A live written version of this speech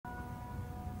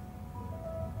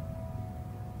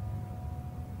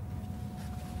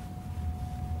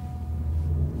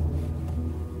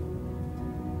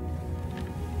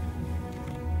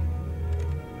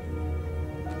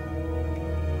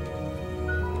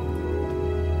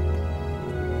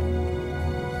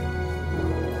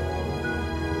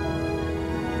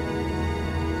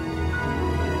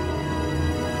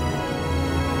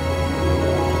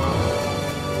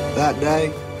that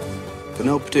day, for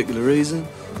no particular reason,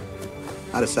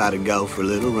 I decided to go for a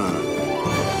little run.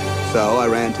 So I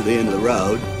ran to the end of the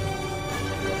road,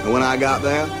 and when I got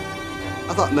there,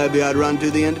 I thought maybe I'd run to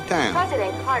the end of town.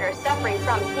 President Carter, suffering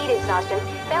from heat exhaustion,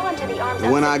 fell into the arms of...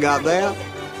 And when I got there,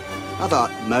 I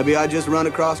thought maybe I'd just run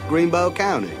across Greenbow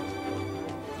County.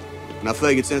 And I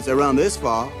figured since I run this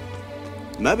far,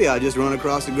 maybe I'd just run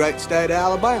across the great state of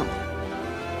Alabama.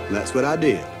 And that's what I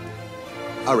did.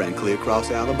 I ran clear across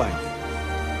Alabama.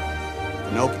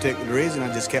 For no particular reason,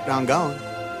 I just kept on going.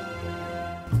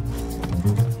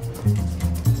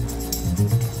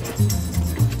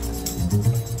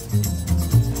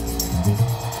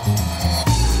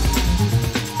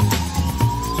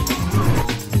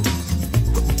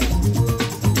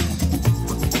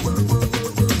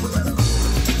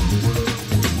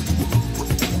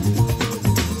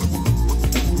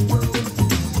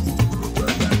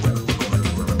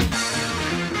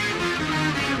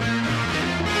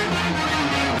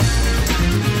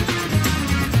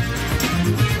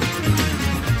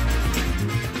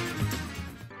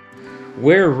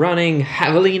 We're running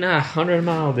Javelina 100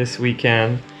 mile this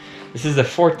weekend. This is the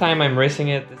 4th time I'm racing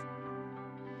it.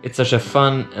 It's such a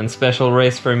fun and special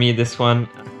race for me, this one.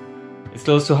 It's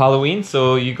close to Halloween,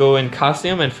 so you go in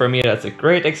costume, and for me that's a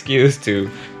great excuse to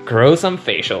grow some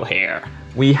facial hair.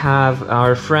 We have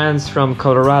our friends from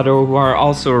Colorado who are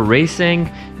also racing.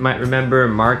 You might remember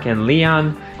Mark and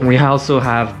Leon. And we also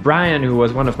have Brian, who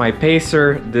was one of my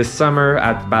pacer this summer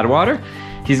at Badwater.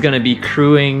 He's gonna be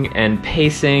crewing and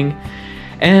pacing.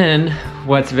 And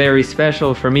what's very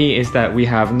special for me is that we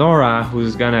have Nora,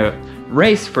 who's gonna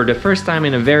race for the first time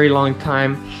in a very long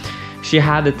time. She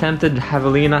had attempted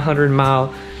Javelina 100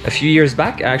 mile a few years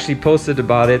back. I actually posted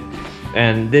about it.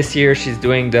 And this year she's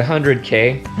doing the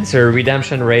 100K. It's her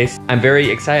redemption race. I'm very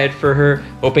excited for her,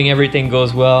 hoping everything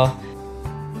goes well.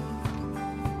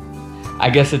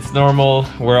 I guess it's normal.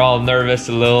 We're all nervous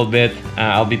a little bit.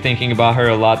 I'll be thinking about her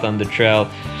a lot on the trail.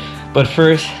 But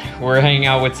first, we're hanging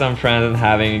out with some friends and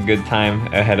having a good time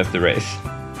ahead of the race.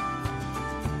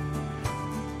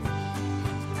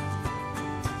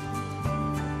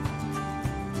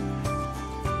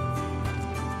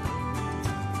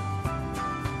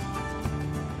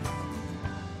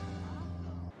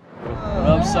 What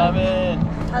up, Simon?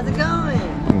 How's it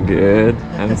going? Good.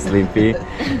 I'm sleepy.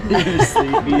 You're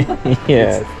sleepy?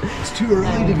 Yes. It's too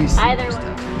early to be sleepy. Either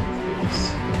one.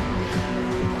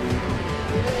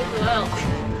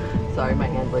 Sorry, my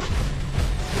hand blinked.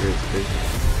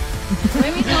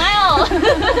 Made me smile!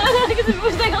 Because it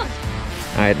moves like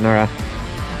Alright, Nora.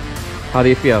 How do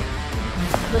you feel?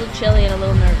 a little chilly and a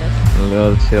little nervous. A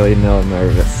little chilly, a little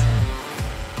nervous.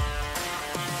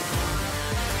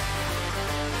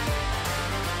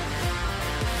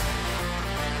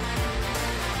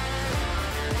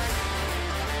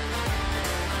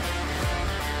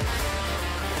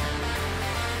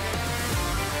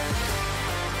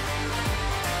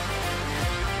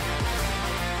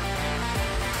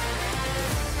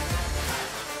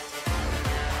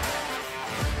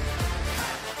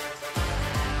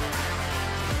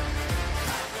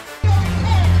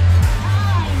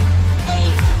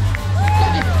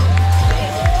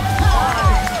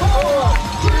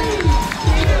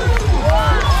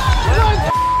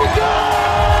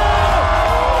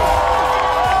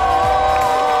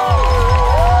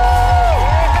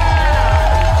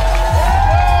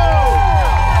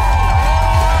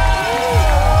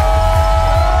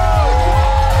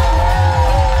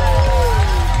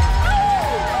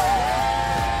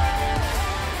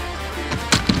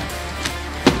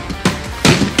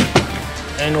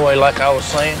 Anyway, like I was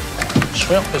saying,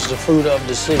 shrimp is the food of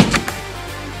the sea.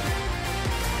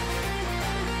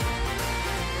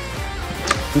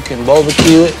 You can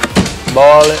barbecue it,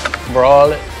 boil it,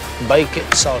 broil it, bake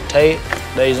it, saute it.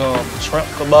 There's shrimp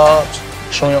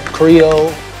kebabs, shrimp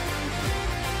creole.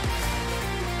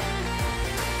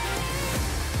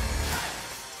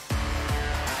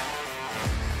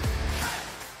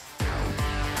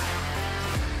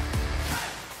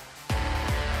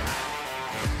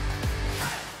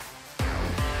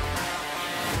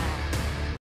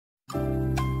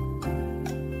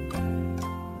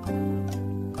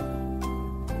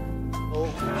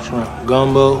 Shrimp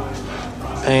gumbo,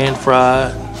 pan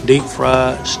fried, deep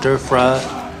fried, stir fried.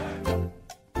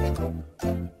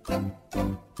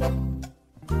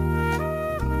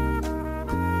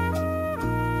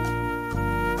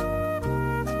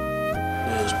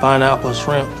 There's pineapple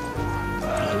shrimp,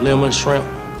 lemon shrimp,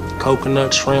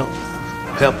 coconut shrimp,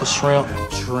 pepper shrimp,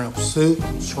 shrimp soup,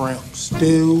 shrimp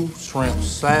stew, shrimp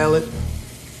salad,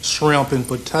 shrimp and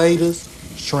potatoes,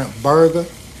 shrimp burger,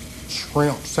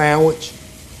 shrimp sandwich.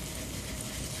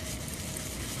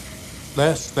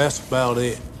 That's about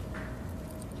it.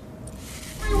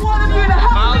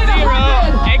 Mile 0,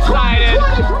 excited.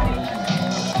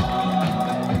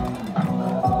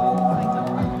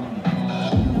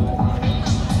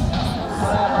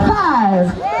 Five,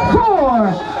 four,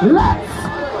 let's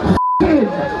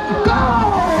go!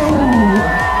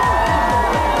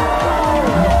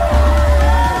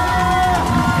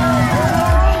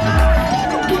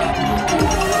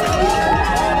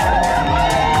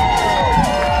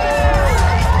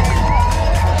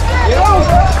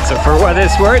 So for what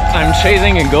it's worth, I'm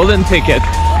chasing a golden ticket.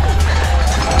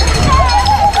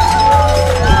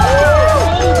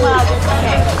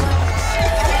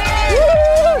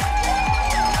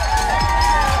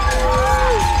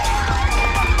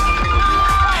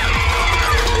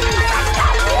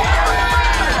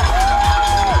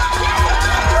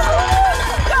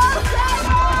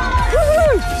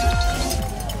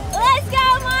 Let's go,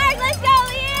 Mark! Let's go,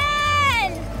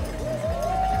 Leanne!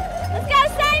 Let's go,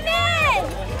 Simon!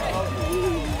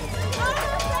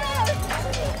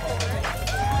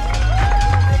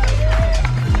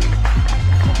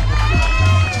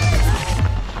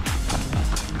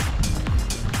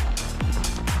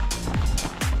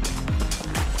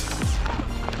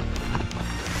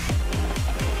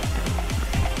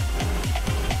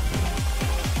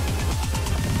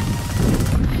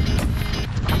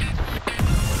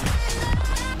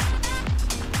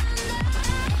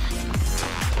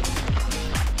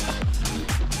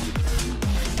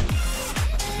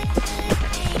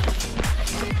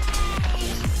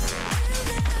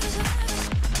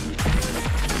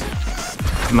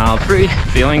 Mile 3,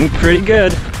 feeling pretty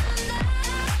good.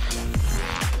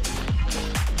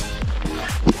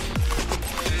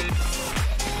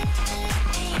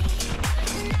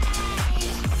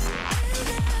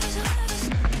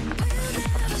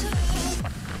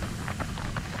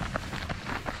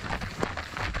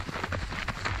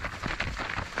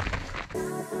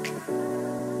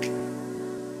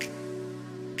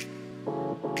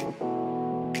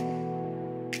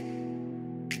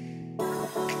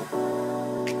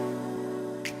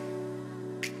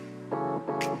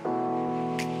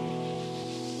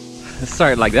 A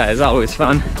start like that is always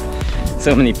fun.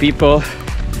 So many people,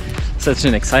 such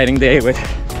an exciting day with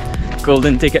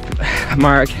golden ticket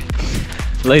Mark,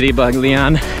 Ladybug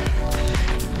Leanne,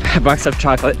 a box of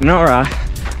chocolate Nora,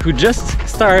 who just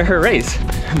started her race.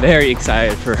 Very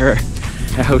excited for her.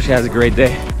 I hope she has a great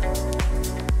day.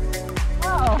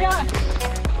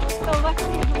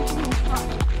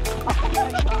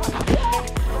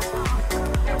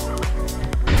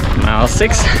 Mile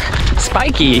 6,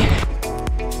 Spiky.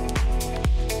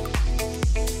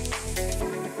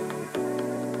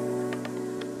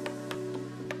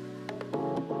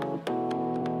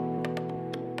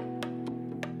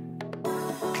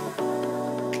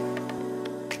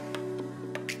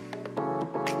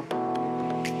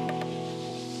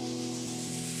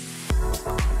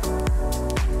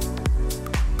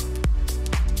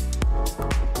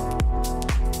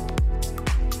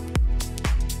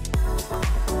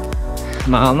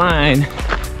 Mile 9,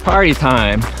 party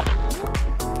time.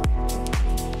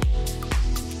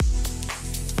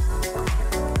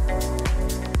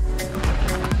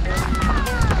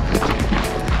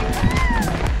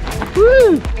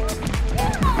 Woo!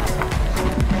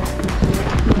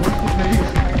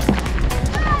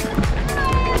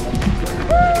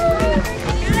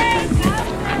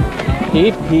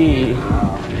 Hippie.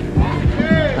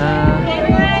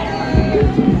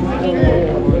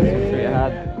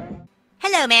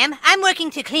 Hello, ma'am. I'm working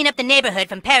to clean up the neighborhood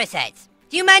from parasites.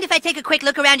 Do you mind if I take a quick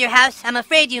look around your house? I'm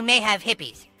afraid you may have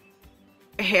hippies.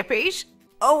 Hippies?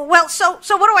 Oh, well, so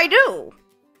what do I do?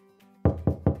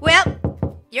 Well,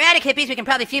 you're attic hippies. We can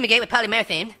probably fumigate with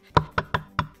polymerathane.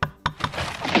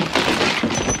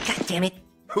 God damn it.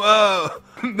 Whoa,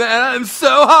 man, I'm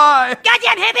so high!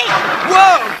 Goddamn hippie!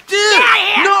 Whoa, dude! Get out of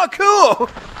here! Not cool!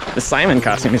 The Simon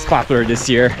costume is popular this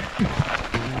year.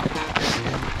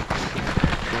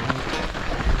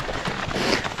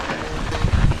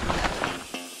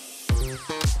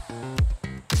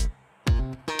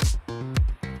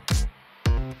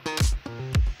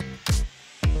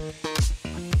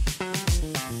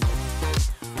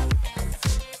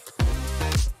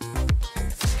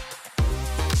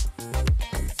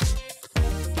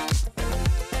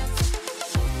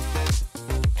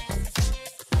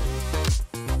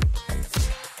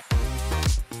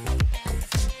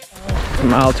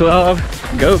 Mile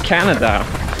 12, go Canada.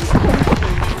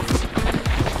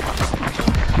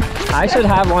 I should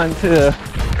have one too.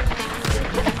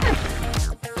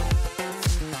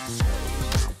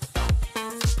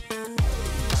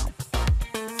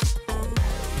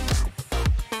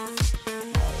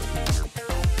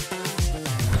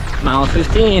 Mile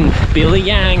 15, Billy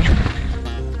Yang.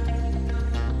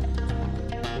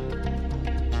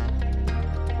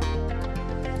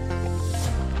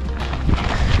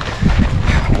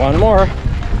 One more.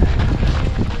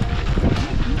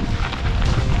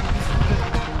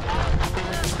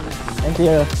 Thank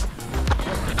you.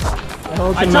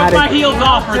 I took my heels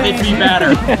off for this to be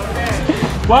better.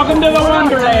 Welcome to the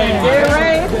Wonderland. Get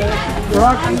ready.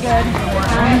 Rocking good.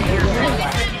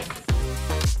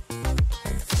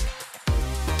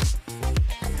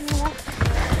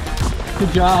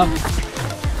 Good job.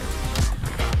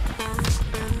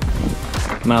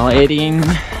 Mile 18,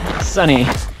 sunny.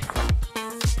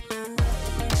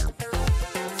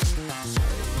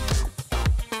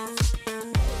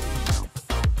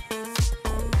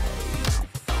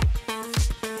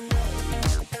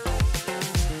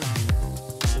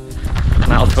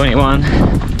 Mile 21,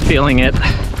 feeling it.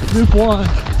 Loop 1.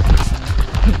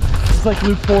 It's like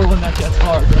loop 4 when that gets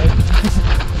hard, right?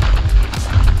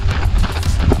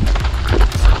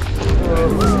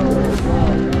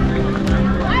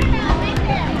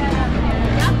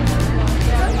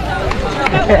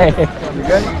 Hey. You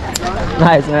good?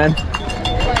 Nice, man.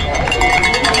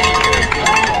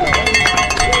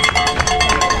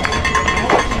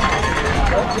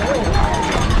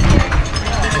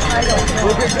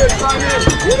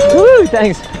 Woo,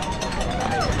 thanks.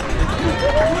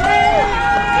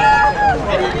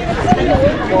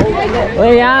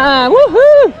 Yeah,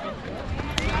 woohoo!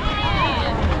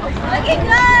 Looking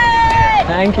good!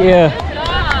 Thank you.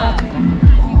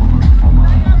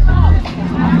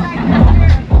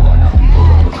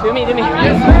 Do me. All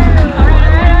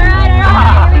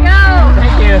right, here we go.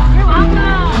 Thank you. You're welcome.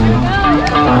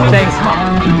 Thanks.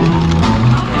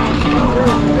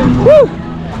 Woo!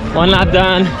 One lap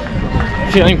done.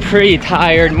 Feeling pretty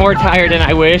tired, more tired than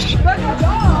I wish.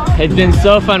 It's been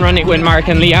so fun running with Mark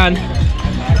and Leon.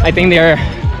 I think they're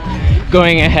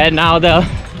going ahead now though.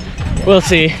 We'll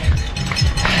see.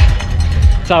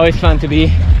 It's always fun to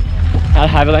be at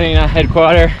Javelina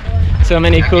headquarters. So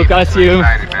many cool costumes.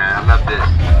 I love this.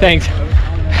 Thanks.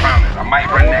 I might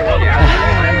run next year.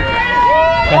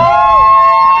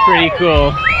 Pretty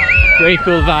cool. Pretty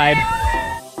cool vibe.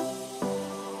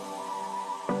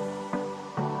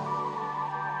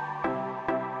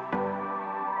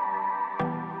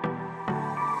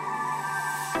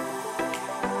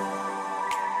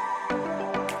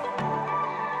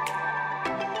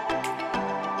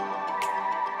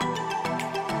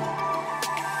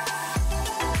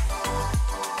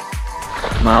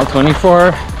 Mile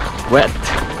 24, wet.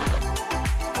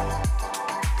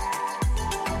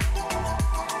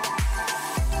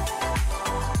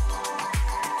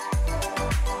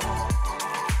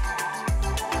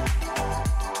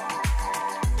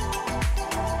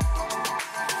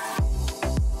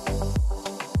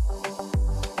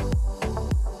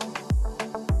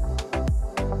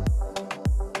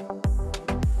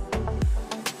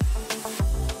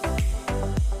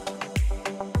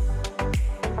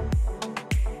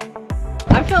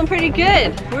 I'm feeling pretty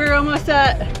good. We're almost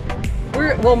at,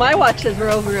 well, my watch says we're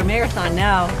over a marathon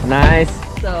now. Nice.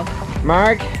 So.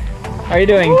 Mark, how are you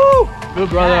doing? Woo! Good,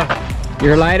 brother.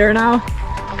 You're lighter now?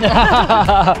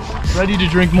 Ready to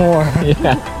drink more.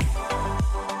 Yeah.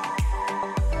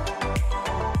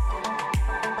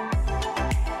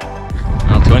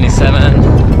 Now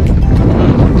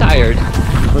 27. Tired.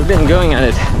 We've been going at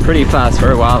it pretty fast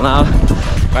for a while now.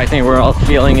 But I think we're all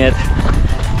feeling it.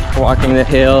 Walking the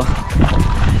hill,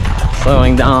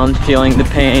 slowing down, feeling the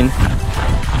pain,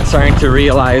 starting to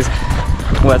realize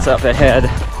what's up ahead.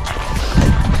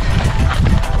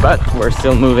 But we're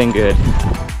still moving good.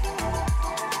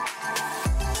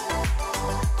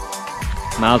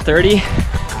 Mile 30,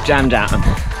 jam.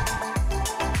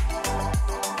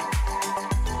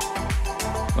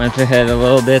 Went ahead a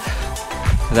little bit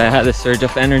because I had a surge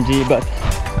of energy, but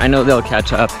I know they'll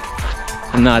catch up.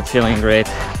 I'm not feeling great.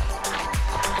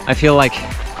 I feel like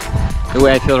the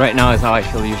way I feel right now is how I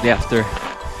feel usually after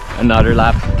another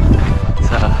lap.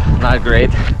 So not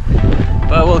great,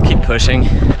 but we'll keep pushing.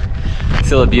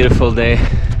 Still a beautiful day,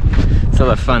 still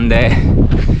a fun day.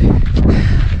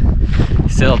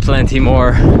 Still plenty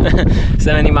more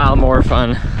 70-mile more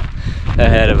fun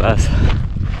ahead of us.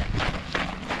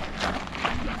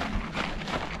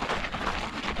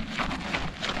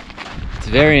 It's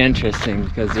very interesting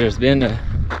because there's been a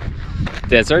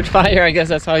desert fire, I guess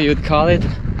that's how you would call it,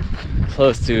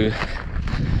 close to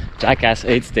Jackass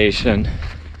 8 station.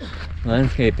 The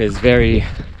landscape is very,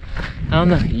 I don't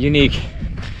know, unique,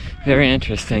 very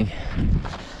interesting.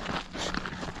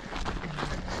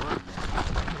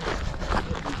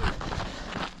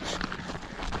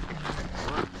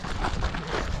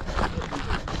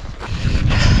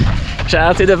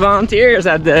 Shout out to the volunteers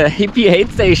at the hippie aid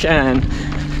station.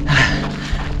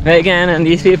 Megan and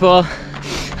these people.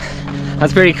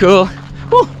 That's pretty cool.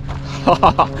 Woo.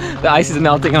 The ice is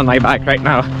melting on my back right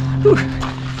now. Woo.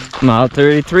 Mile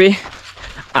 33.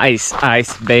 Ice,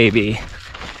 ice, baby.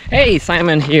 Hey,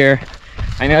 Simon here.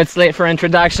 I know it's late for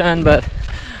introduction, but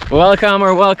welcome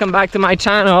or welcome back to my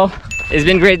channel. It's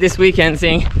been great this weekend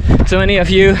seeing so many of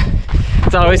you.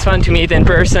 It's always fun to meet in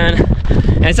person.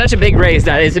 And it's such a big race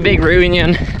that it's a big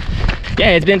reunion. Yeah,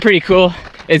 it's been pretty cool.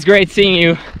 It's great seeing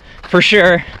you, for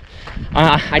sure.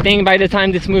 I think by the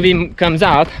time this movie comes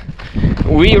out,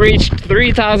 we reached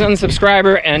 3,000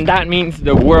 subscribers, and that means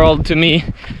the world to me.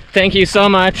 Thank you so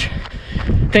much.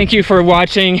 Thank you for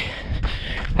watching.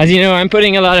 As you know, I'm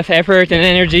putting a lot of effort and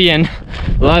energy and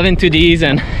love into these,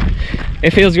 and it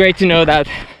feels great to know that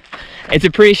it's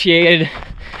appreciated,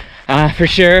 for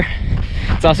sure.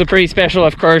 It's also pretty special,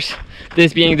 of course,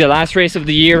 this being the last race of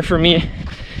the year for me.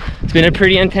 It's been a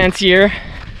pretty intense year.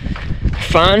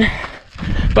 Fun,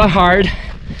 but hard.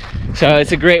 So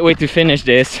it's a great way to finish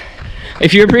this.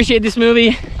 If you appreciate this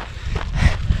movie,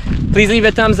 please leave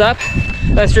a thumbs up.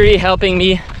 That's really helping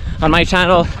me on my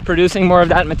channel, producing more of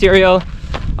that material.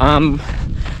 I'm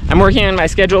working on my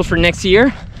schedule for next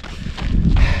year.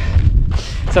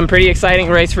 Some pretty exciting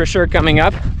race for sure coming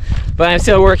up, but I'm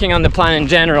still working on the plan in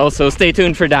general, so stay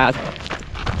tuned for that.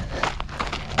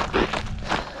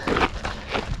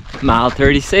 Mile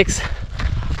 36,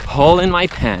 hole in my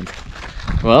pant.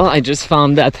 Well, I just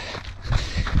found that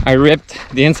I ripped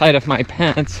the inside of my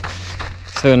pants,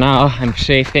 so now I'm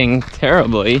chafing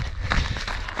terribly.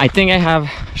 I think I have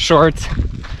shorts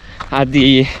at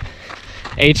the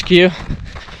HQ,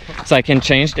 so I can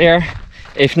change there.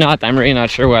 If not, I'm really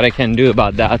not sure what I can do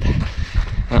about that.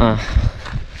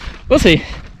 We'll see.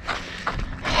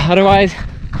 Otherwise,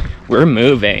 we're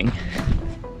moving.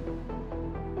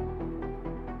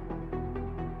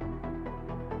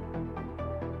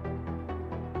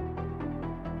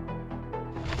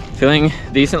 Feeling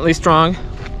decently strong.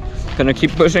 Gonna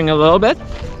keep pushing a little bit.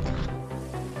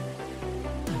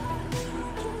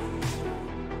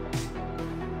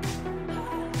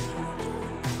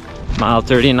 Mile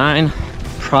 39,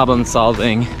 problem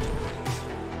solving.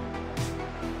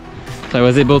 So I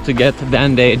was able to get the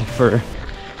band-aid for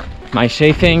my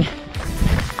chafing,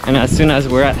 and as soon as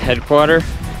we're at headquarters,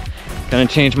 gonna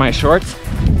change my shorts.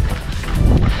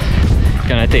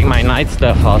 Gonna take my night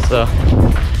stuff also,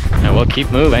 and we'll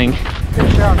keep moving.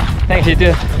 Good job. Thanks, you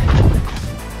too.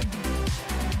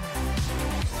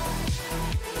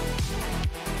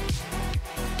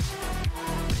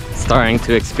 Starting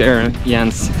to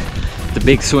experience the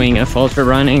big swing of ultra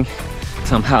running.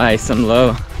 Some high, some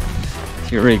low.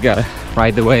 You really gotta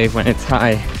ride the wave when it's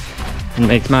high and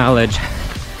make mileage.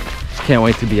 Can't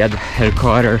wait to be at the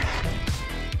headquarters.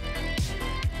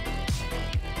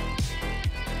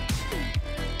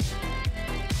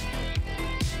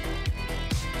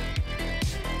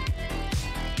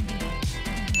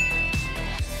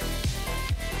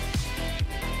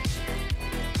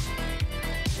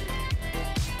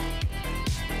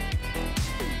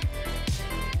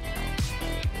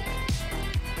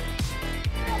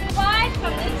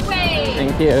 Come this way.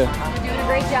 Thank you. You're doing a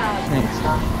great job. Thanks.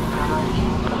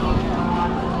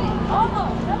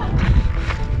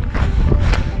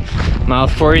 Mile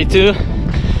 42.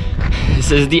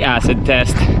 This is the acid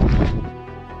test.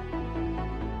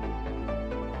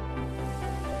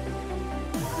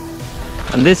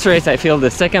 On this race, I feel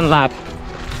the second lap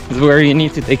is where you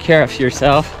need to take care of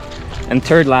yourself, and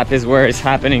third lap is where it's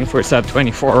happening for sub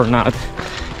 24 or not.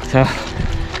 So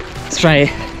let's try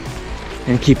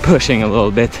and keep pushing a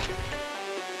little bit.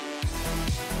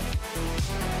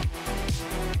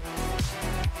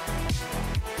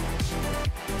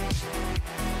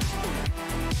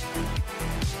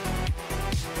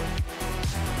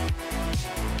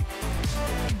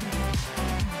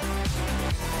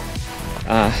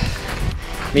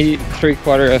 Maybe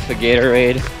 3/4 of a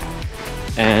Gatorade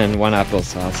and 1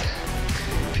 applesauce.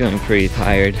 Feeling pretty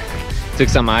tired. Took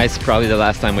some ice, probably the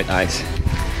last time with ice.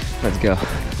 Let's go.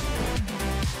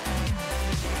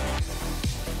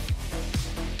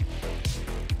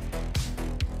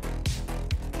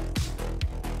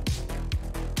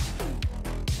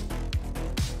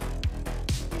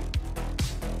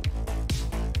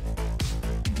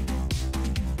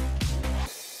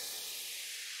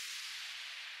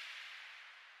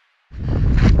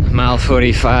 Mile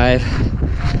 45.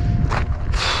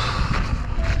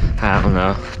 I don't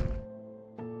know.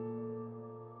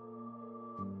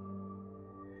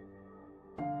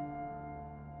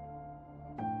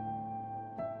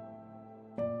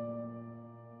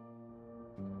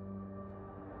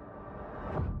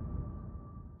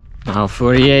 Mile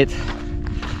 48.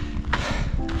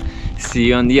 See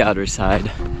you on the other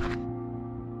side.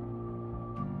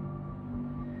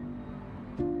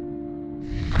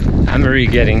 I'm really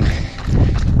getting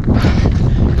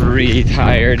really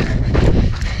tired,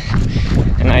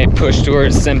 and I push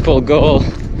towards simple goal,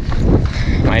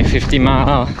 my 50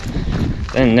 mile,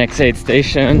 then next aid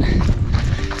station.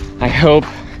 I hope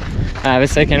I have a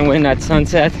second wind at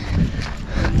sunset,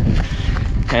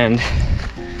 and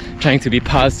trying to be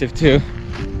positive too.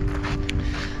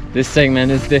 This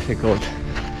segment is difficult.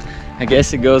 I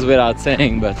guess it goes without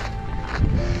saying, but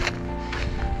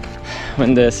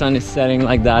when the sun is setting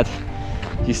like that,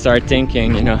 you start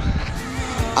thinking, you know.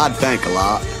 I'd think a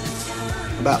lot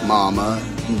about Mama,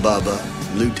 and Bubba,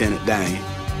 and Lieutenant Dane.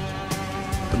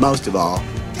 But most of all,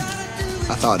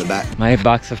 I thought about my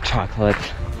box of chocolate.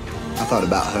 I thought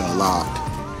about her a lot.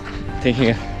 Thinking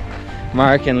of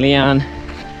Mark and Leon.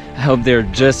 I hope they're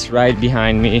just right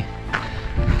behind me.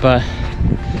 But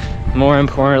more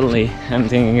importantly, I'm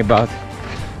thinking about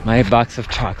my box of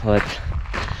chocolate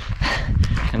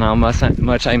and how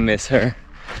much I miss her,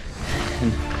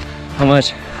 and how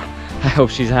much I hope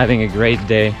she's having a great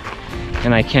day.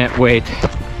 And I can't wait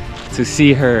to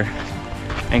see her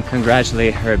and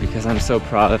congratulate her, because I'm so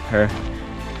proud of her.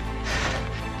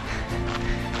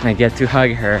 And I get to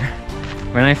hug her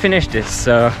when I finish this,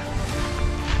 so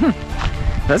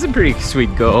that's a pretty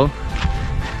sweet goal.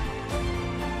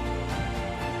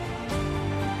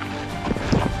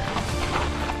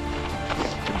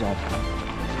 Good job.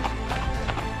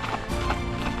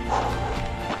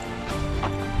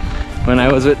 When I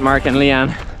was with Mark and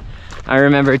Leon, I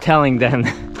remember telling them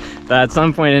that at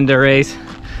some point in the race,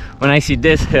 when I see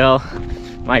this hill,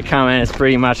 my comment is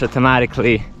pretty much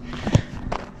automatically,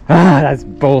 ah, that's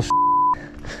bullshit.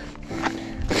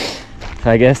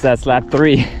 So I guess that's lap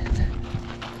 3.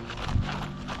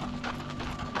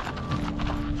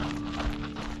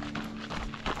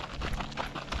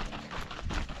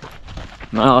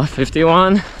 Mile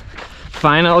 51,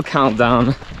 final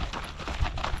countdown.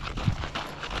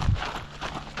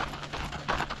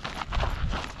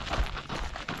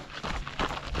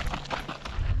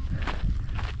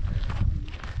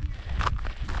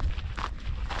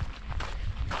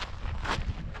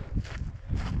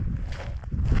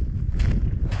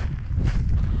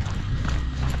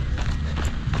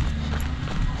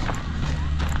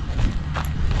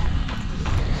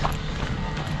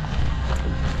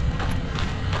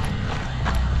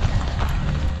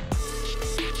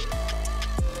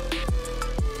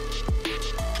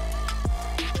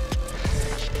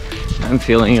 I'm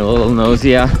feeling a little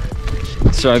nausea,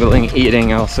 struggling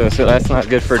eating also, so that's not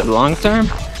good for the long term.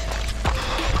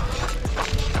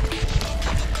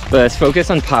 But let's focus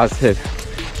on positive.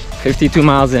 52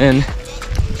 miles in,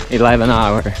 11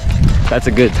 hours. That's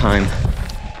a good time.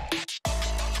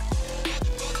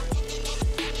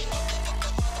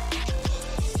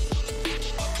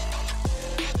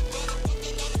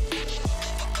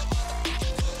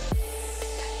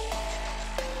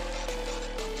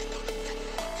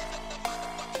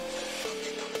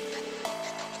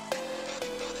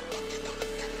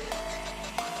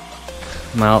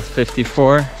 Mile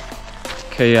 54,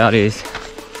 Coyotes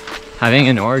having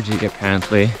an orgy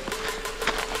apparently.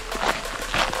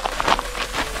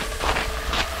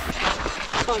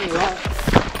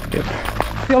 Yep.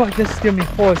 I feel like this is giving me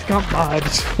Forrest Gump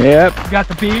vibes. Yep. You got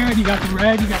the beard, you got the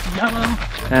red, you got the yellow.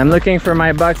 I'm looking for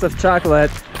my box of chocolate.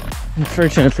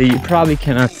 Unfortunately, you probably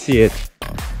cannot see it,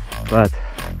 but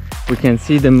we can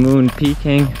see the moon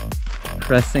peeking,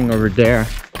 cresting over there,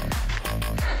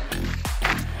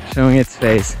 showing its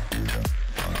face.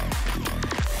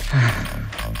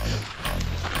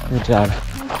 Good job.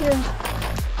 Thank you.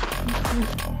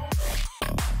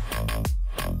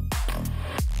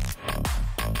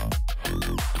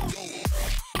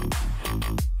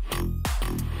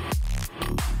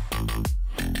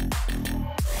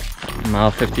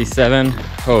 Mile 57,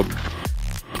 Hope.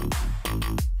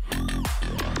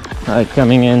 Alright,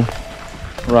 coming in,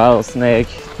 rattlesnake,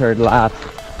 third lap.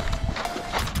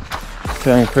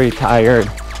 Feeling pretty tired.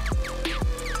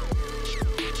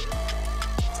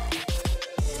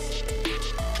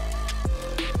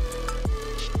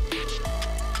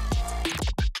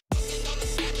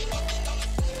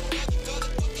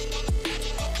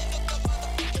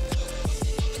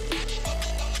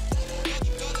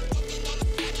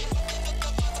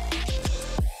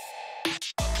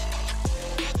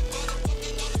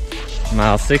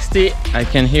 Mile 60, I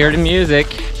can hear the music.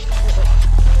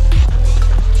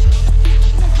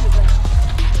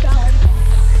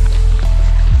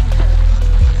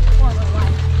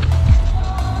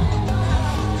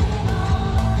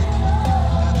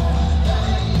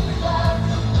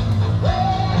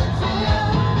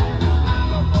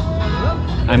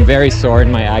 I'm very sore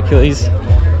in my Achilles,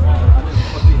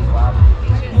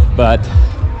 but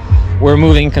we're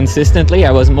moving consistently.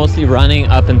 I was mostly running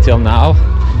up until now.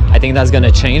 I think that's gonna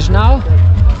change now,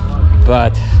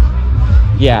 but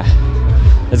yeah,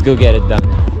 let's go get it done.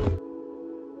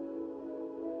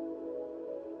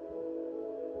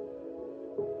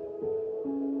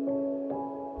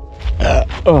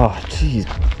 Oh jeez.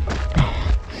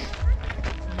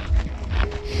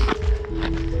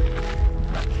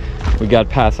 We got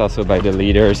passed also by the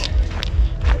leaders.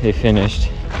 They finished.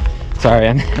 Sorry,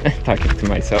 I'm talking to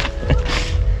myself.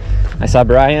 I saw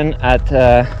Brian at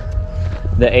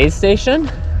the aid station.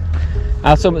 I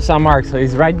also saw Mark, so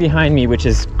he's right behind me, which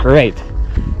is great.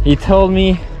 He told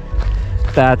me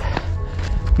that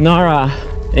Nora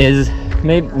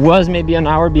was maybe an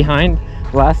hour behind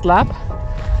last lap.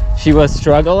 She was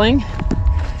struggling,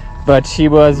 but she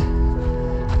was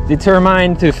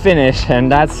determined to finish,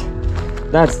 and that's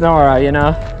Nora, you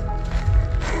know.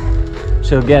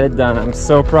 She'll get it done. I'm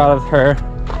so proud of her.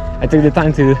 I took the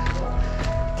time to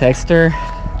text her.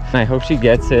 I hope she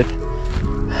gets it.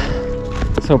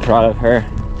 So proud of her.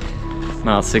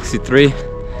 Mile 63.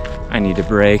 I need a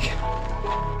break.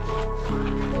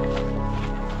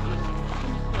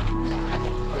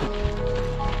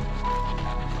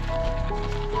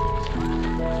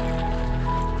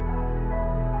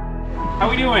 How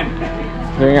we doing?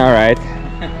 Doing all right.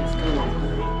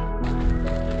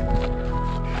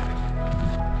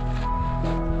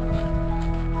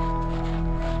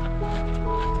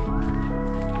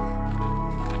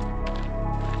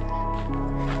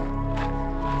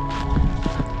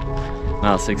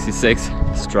 Mile 66,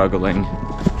 struggling.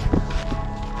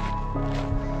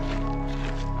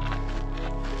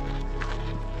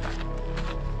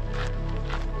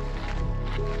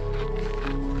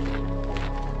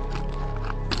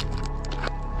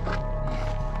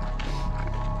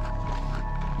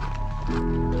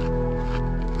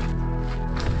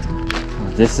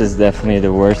 This is definitely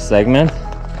the worst segment.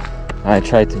 I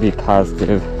try to be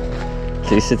positive.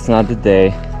 At least it's not the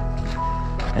day.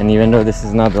 And even though this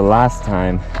is not the last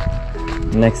time,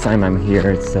 next time I'm here,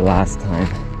 it's the last time.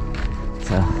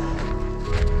 So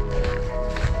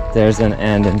there's an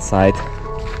end in sight.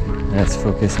 Let's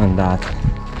focus on that.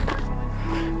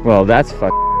 Well, that's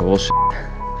fucking bullshit.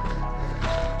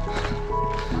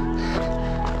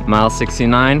 Mile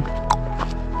 69.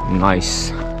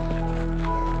 Nice.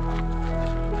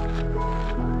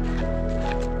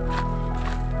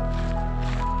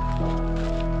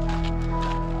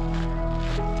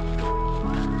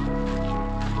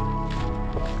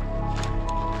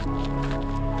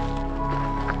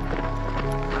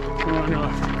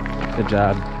 Good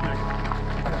job.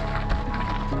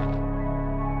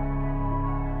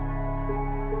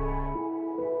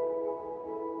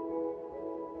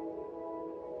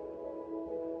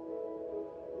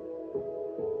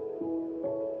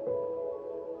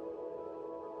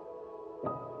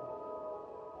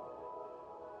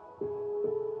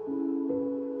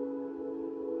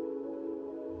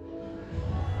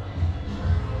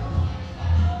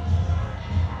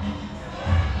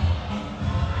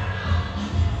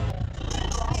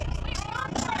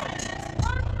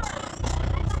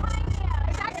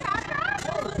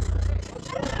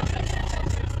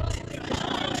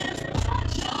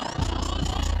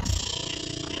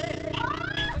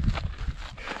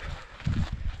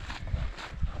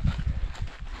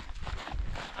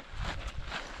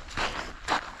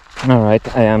 All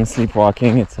right, I am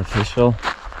sleepwalking, it's official.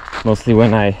 Mostly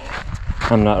when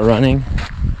I'm not running.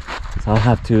 So I'll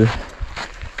have to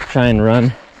try and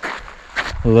run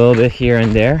a little bit here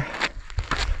and there.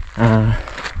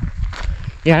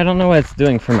 Yeah, I don't know what it's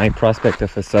doing for my prospect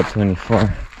of a sub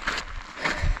 24.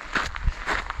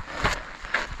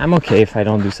 I'm okay if I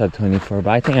don't do sub 24,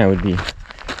 but I think I would be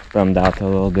bummed out a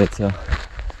little bit, so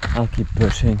I'll keep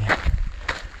pushing.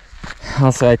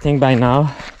 Also, I think by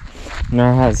now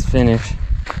Nora has finished.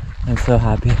 I'm so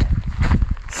happy.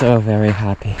 So very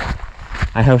happy.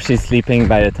 I hope she's sleeping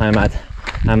by the time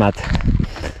I'm at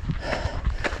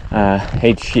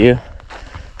HQ.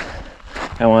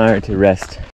 I want her to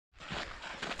rest.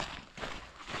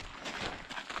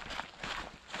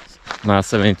 Mile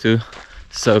 72.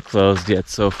 So close yet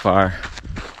so far.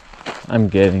 I'm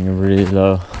getting really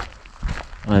low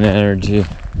on energy.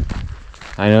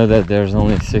 I know that there's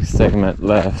only 6 segments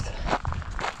left,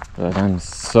 but I'm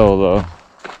so low.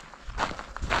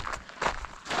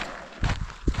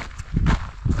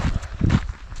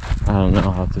 I don't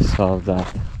know how to solve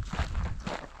that.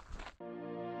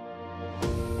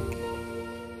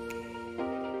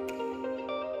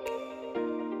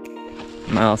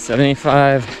 Mile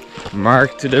 75,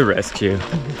 Mark to the rescue.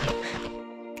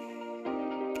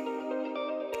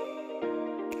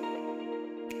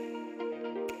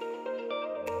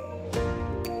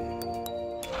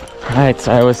 Alright,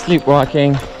 so I was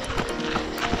sleepwalking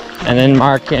and then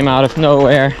Mark came out of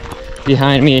nowhere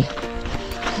behind me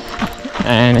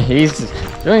and he's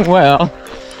doing well,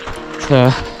 so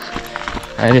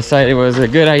I decided it was a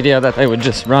good idea that I would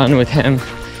just run with him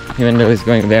even though he's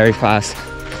going very fast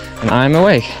and I'm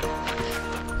awake.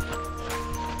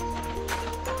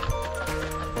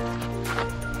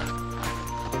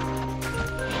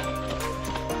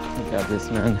 Look at this,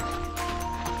 man.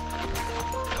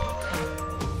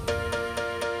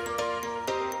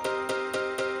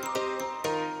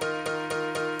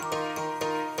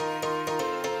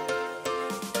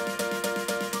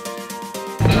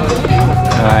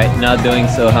 Alright, not doing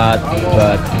so hot,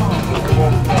 but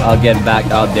I'll get back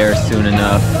out there soon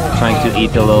enough. Trying to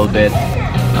eat a little bit.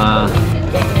 I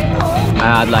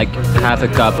had like half a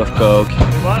cup of Coke,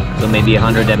 so maybe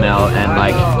 100 ml, and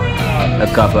like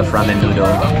a cup of ramen noodle.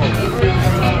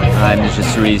 I'm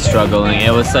just really struggling.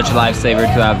 It was such a lifesaver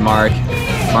to have Mark.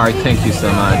 Mark, thank you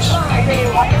so much.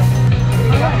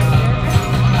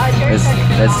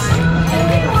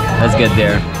 Let's get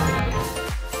there.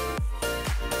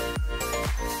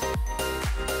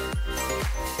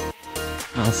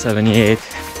 Mile 78,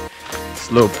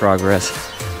 slow progress.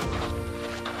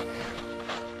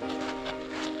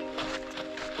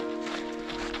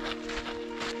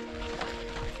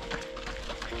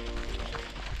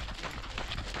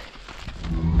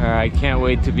 Alright, can't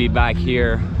wait to be back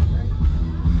here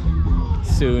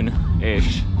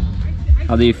soon-ish.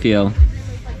 How do you feel?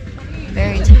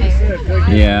 Very tired.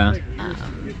 Yeah.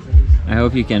 I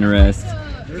hope you can rest.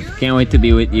 Can't wait to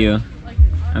be with you.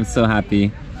 I'm so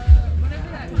happy.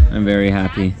 I'm very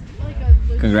happy.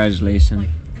 Congratulations.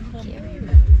 Thank you.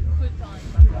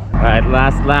 Alright,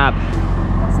 last lap.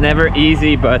 It's never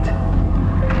easy, but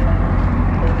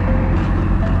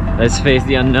let's face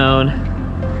the unknown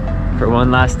for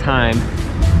one last time.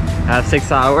 I have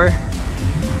 6 hours,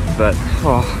 but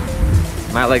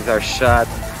my legs are shot.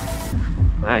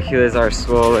 My Achilles are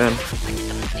swollen.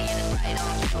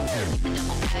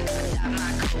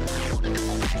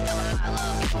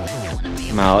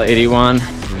 Mile 81,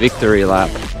 victory lap.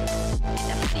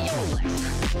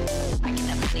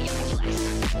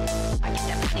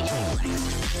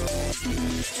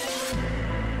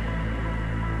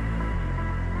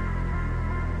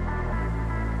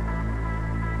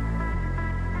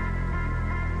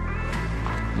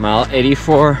 Mile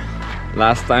 84,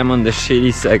 last time on the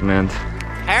shitty segment.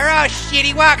 Hello,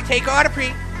 shitty walk, take order,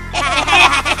 please.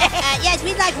 Yes,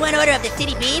 we'd like one order of the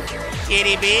city beef.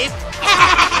 City beef.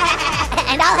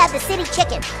 And I'll have the city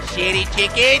chicken. Shitty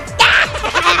chicken.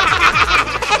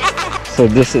 So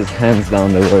this is hands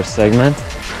down the worst segment.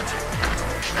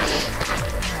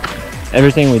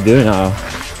 Everything we do now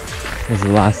is the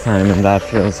last time, and that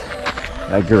feels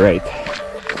like great.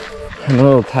 I'm a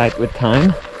little tight with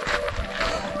time,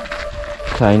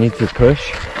 so I need to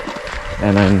push,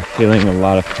 and I'm feeling a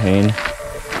lot of pain,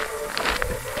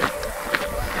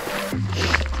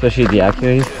 especially the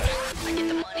Achilles.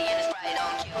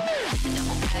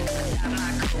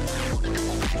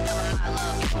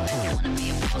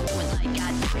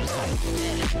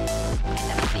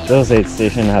 Those aid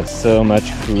stations have so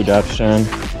much food option.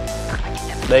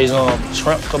 There's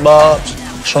shrimp kebabs,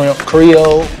 shrimp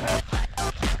Creole.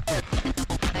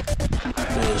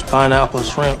 There's pineapple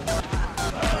shrimp,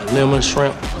 lemon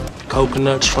shrimp,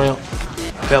 coconut shrimp,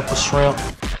 pepper shrimp.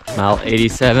 Mile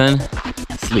 87,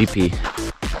 sleepy.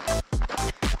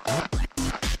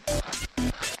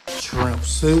 Shrimp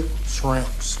soup, shrimp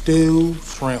stew,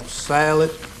 shrimp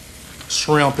salad,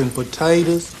 shrimp and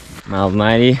potatoes. Mile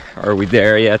 90, are we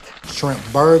there yet? Shrimp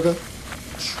burger,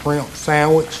 shrimp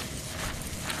sandwich.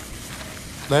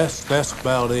 That's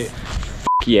about it.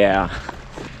 Yeah,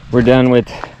 we're done with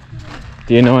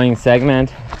the annoying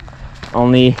segment.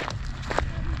 Only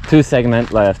 2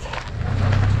 segments left.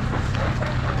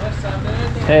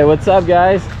 Hey, what's up,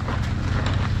 guys?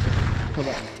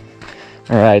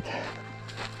 All right,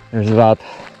 there's about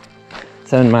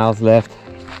 7 miles left,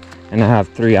 and I have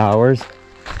 3 hours.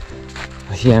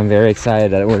 But yeah, I'm very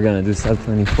excited that we're gonna do sub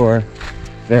 24.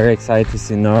 Very excited to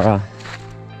see Nora.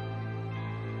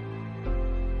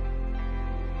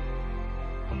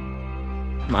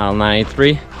 Mile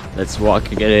 93, let's walk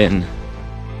and get in.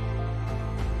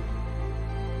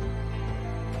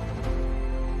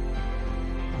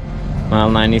 Mile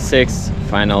 96,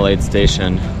 final aid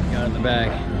station. Got in the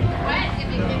bag.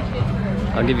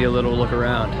 I'll give you a little look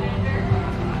around.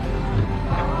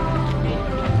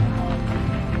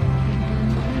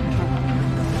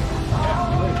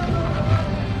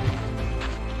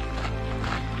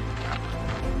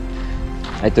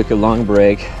 I took a long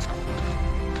break,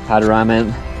 had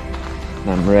ramen, and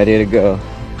I'm ready to go.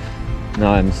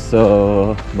 Now I'm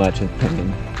so much in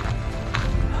pain.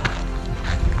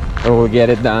 But we'll get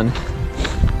it done.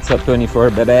 Sub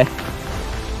 24, baby.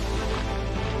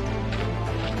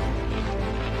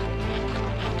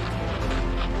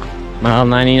 Mile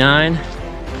 99,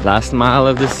 last mile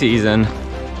of the season.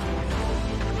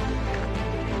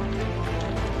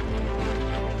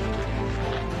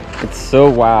 It's so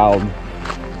wild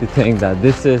to think that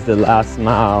this is the last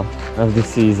mile of the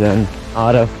season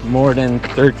out of more than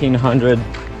 1,300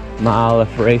 miles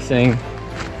of racing.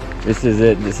 This is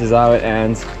it. This is how it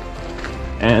ends.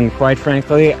 And quite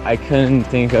frankly, I couldn't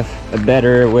think of a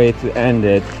better way to end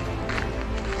it.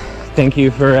 Thank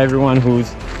you for everyone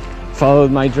who's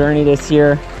followed my journey this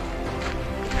year.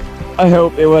 I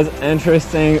hope it was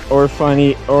interesting or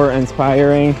funny or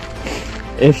inspiring.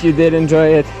 If you did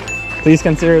enjoy it, please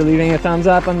consider leaving a thumbs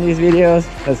up on these videos.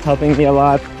 That's helping me a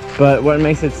lot. But what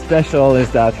makes it special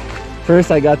is that first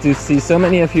I got to see so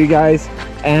many of you guys,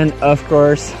 and of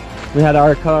course we had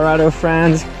our Colorado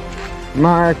friends,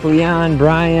 Mark, Leon,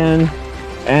 Brian,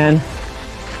 and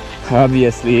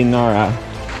obviously Nora.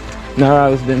 Nora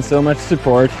has been so much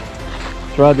support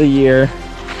throughout the year,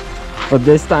 but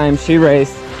this time she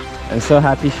raced. I'm so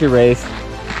happy she raced,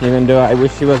 even though I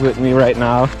wish she was with me right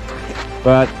now,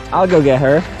 but I'll go get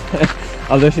her.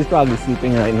 Although she's probably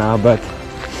sleeping right now, but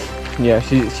yeah,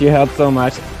 she helped so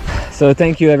much. So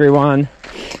thank you everyone,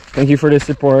 thank you for the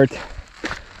support.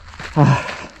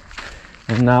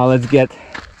 And now let's get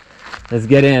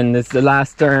in. This is the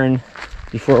last turn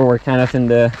before we're kind of in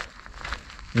the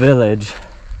village.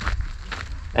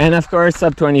 And of course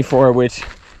sub 24, which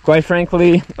quite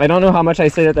frankly, I don't know how much I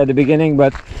said it at the beginning,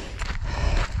 but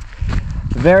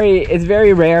it's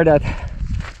very rare that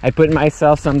I put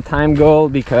myself some time goal,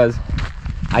 because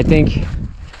I think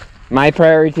my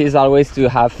priority is always to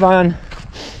have fun,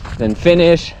 then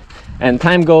finish, and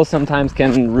time goals sometimes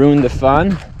can ruin the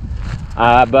fun.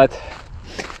 But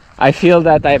I feel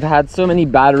that I've had so many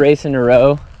bad races in a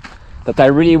row that I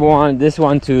really want this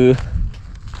one to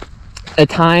a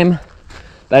time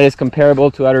that is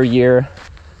comparable to other year,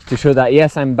 to show that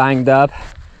yes, I'm banged up,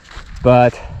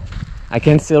 but I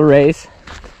can still race.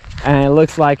 And it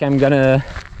looks like I'm gonna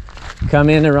come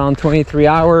in around 23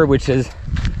 hours, which is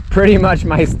pretty much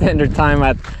my standard time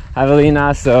at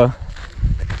Javelina. So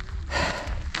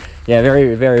yeah,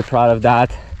 very, very proud of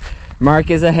that. Mark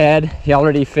is ahead, he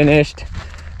already finished.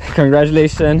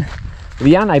 Congratulations.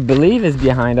 Leon, I believe, is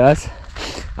behind us.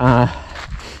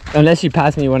 Unless you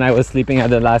passed me when I was sleeping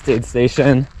at the last aid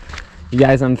station. You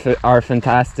guys are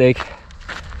fantastic.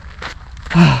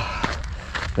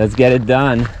 Let's get it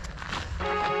done.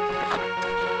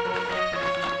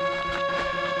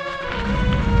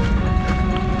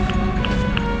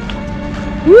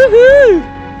 Woohoo!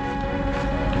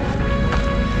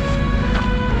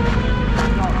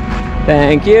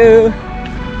 Thank you.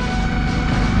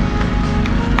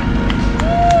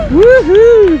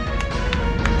 Woohoo!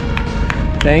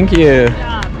 Thank you.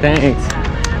 Thanks.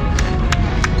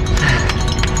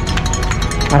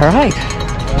 All right.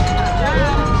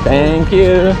 Thank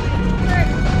you.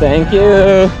 Thank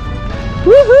you.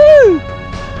 Woohoo!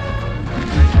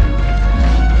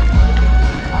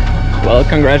 Well,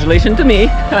 congratulations to me.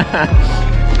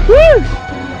 Woo!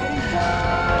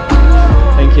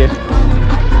 Thank you.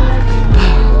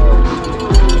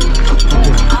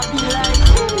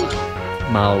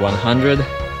 Mile 100.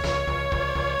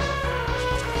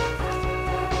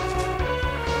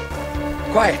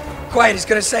 Quiet, he's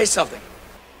gonna say something.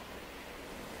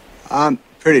 I'm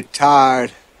pretty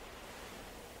tired.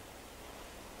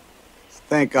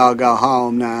 Think I'll go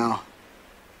home now.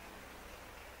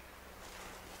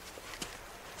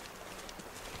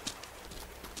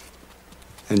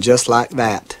 And just like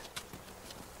that,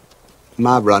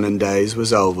 my running days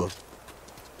was over.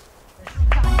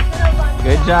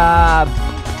 Good job.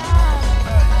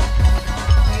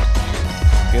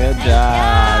 Good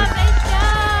job.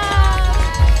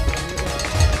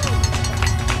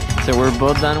 So we're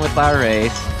both done with our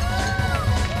race.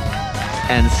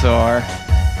 And sore.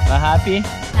 But happy?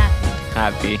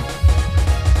 Happy.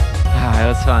 Ah, it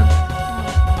was fun.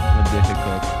 But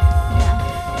difficult.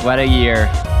 Yeah. What a year.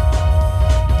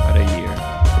 What a year.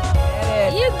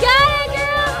 You got it,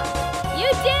 girl! You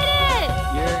did it!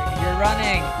 You're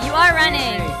running. You are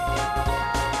running.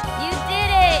 You did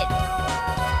it!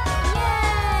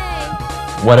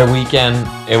 Yay! What a weekend.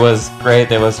 It was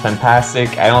great. It was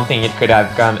fantastic. I don't think it could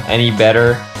have gone any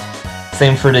better.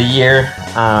 Same for the year.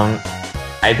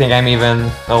 I think I'm even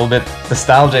a little bit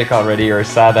nostalgic already, or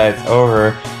sad that it's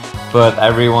over. But I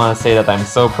really want to say that I'm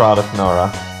so proud of Nora.